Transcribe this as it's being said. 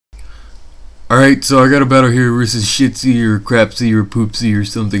Alright, so I got a battle here versus Shitsy or Crapsy or Poopzey or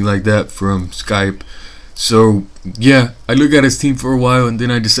something like that from Skype. So, yeah, I look at his team for a while and then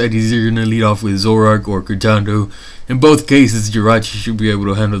I decide he's either going to lead off with Zorark or Kajando. In both cases, Jirachi should be able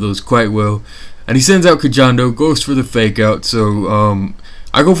to handle those quite well. And he sends out Kajando, goes for the fake out. So,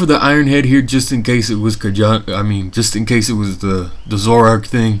 I go for the Iron Head here just in case it was just in case it was the Zorark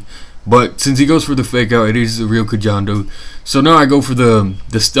thing. But since he goes for the fake out, it is the real Kajando. So now I go for the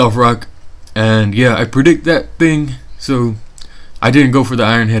Stealth Rock. And yeah, I predict that thing, so I didn't go for the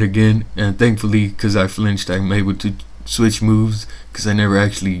Iron Head again, and thankfully, because I flinched, I'm able to switch moves, because I never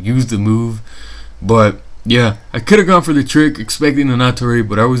actually used the move. But yeah, I could have gone for the trick, expecting the Natori,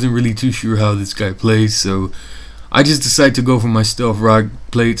 but I wasn't really too sure how this guy plays, so I just decided to go for my Stealth Rock,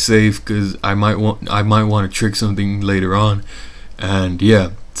 play it safe, because I might want to trick something later on. And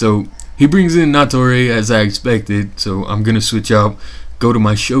yeah, so he brings in Natori as I expected, so I'm going to switch out, go to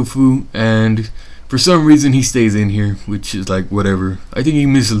my Shofu, and for some reason he stays in here, which is like whatever. I think he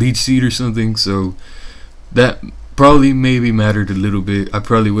missed a Leech Seed or something, so that probably maybe mattered a little bit. I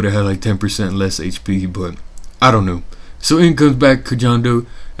probably would have had like 10% less HP, but I don't know. So in comes back Kajando,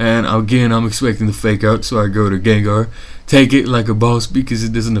 and again I'm expecting the fake out, so I go to Gengar, take it like a boss because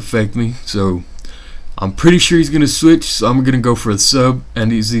it doesn't affect me. So I'm pretty sure he's gonna switch, so I'm gonna go for a sub,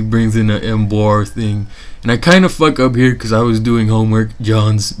 and he brings in an Emboar thing. And I kind of fuck up here because I was doing homework,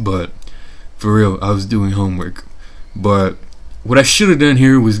 Johns, but for real, I was doing homework. But what I should have done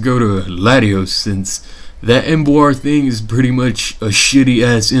here was go to Latios, since that Emboar thing is pretty much a shitty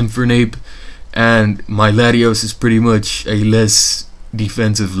ass Infernape, and my Latios is pretty much a less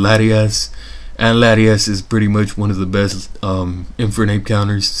defensive Latias, and Latias is pretty much one of the best Infernape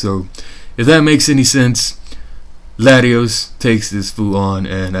counters. So if that makes any sense, Latios takes this fool on,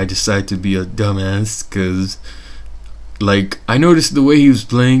 and I decide to be a dumbass because, like, I noticed the way he was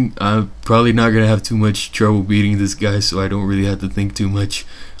playing, I'm probably not going to have too much trouble beating this guy, so I don't really have to think too much.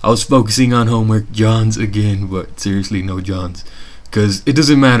 I was focusing on homework, Johns again, but seriously, no Johns, because it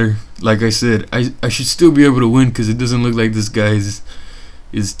doesn't matter. Like I said, I should still be able to win because it doesn't look like this guy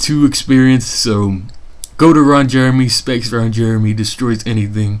is too experienced. So go to Ron Jeremy, specs Ron Jeremy, destroys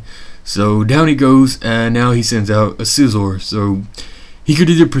anything. So down he goes, and now he sends out a Scizor. So he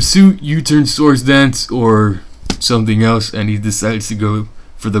could either Pursuit, U-turn, Swords Dance, or something else, and he decides to go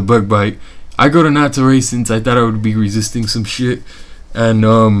for the Bug Bite. I go to Natori since I thought I would be resisting some shit, and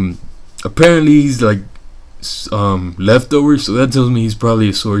apparently he's like leftover, so that tells me he's probably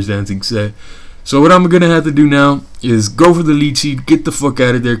a Swords Dancing set. So what I'm gonna have to do now is go for the Leech Seed, get the fuck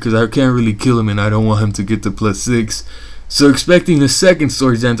out of there, because I can't really kill him and I don't want him to get to +6. So expecting the second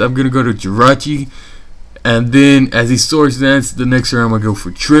Swords Dance, I'm going to go to Jirachi, and then as he Swords Dance, the next round I'm going to go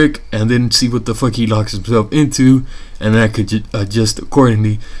for Trick, and then see what the fuck he locks himself into, and then I could adjust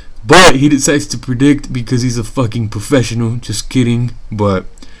accordingly. But he decides to predict because he's a fucking professional, just kidding. But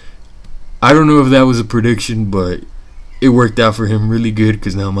I don't know if that was a prediction, but it worked out for him really good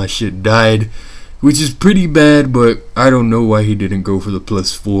because now my shit died, which is pretty bad, but I don't know why he didn't go for the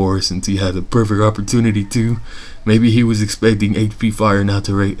 +4 since he had the perfect opportunity to. Maybe he was expecting HP Fire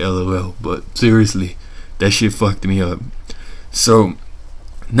Natori, LOL, but seriously, that shit fucked me up. So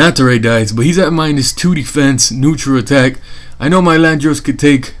Natori dies, but he's at -2 defense, neutral attack. I know my Landros could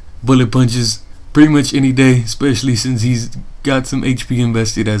take bullet punches pretty much any day, especially since he's got some HP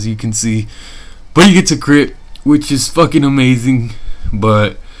invested, as you can see. But he gets a crit, which is fucking amazing.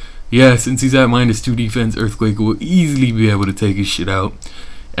 But yeah, since he's at -2 defense, Earthquake will easily be able to take his shit out.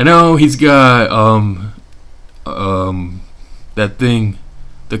 And now he's got that thing,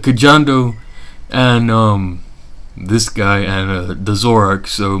 the Kajando, and this guy, and the Zorark.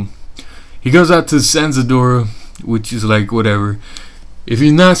 So he goes out to Sanzadora, which is like whatever. If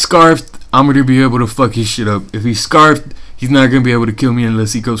he's not scarfed, I'm gonna be able to fuck his shit up. If he's scarfed, he's not gonna be able to kill me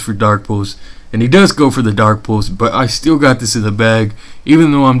unless he goes for Dark Pulse. And he does go for the Dark Pulse, but I still got this in the bag,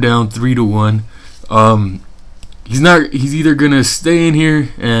 even though I'm down 3-1. He's either gonna stay in here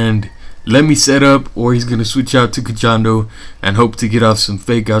and let me set up, or he's gonna switch out to Kajando and hope to get off some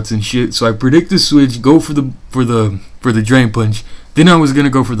fake outs and shit. So I predict the switch, go for the Drain Punch. Then I was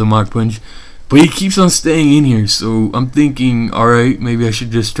gonna go for the Mach Punch, but he keeps on staying in here. So I'm thinking, alright, maybe I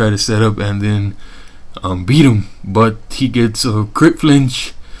should just try to set up and then beat him. But he gets a crit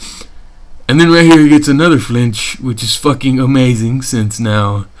flinch. And then right here he gets another flinch, which is fucking amazing, since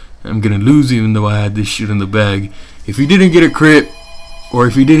now I'm gonna lose even though I had this shit in the bag. If he didn't get a crit, or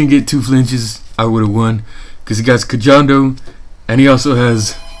if he didn't get 2 flinches, I would have won. Because he got Kajando, and he also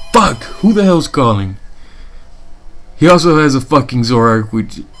has... Fuck! Who the hell's calling? He also has a fucking Zorark,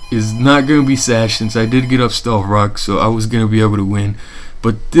 which is not gonna be sashed since I did get up Stealth Rock, so I was gonna be able to win.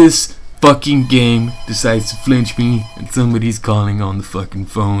 But this fucking game decides to flinch me and somebody's calling on the fucking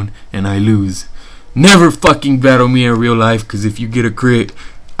phone and I lose. Never fucking battle me in real life, because if you get a crit,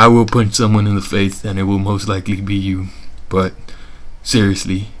 I will punch someone in the face and it will most likely be you. But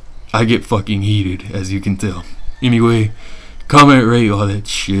seriously, I get fucking heated, as you can tell. Anyway, comment, rate, all that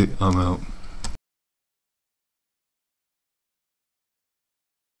shit. I'm out.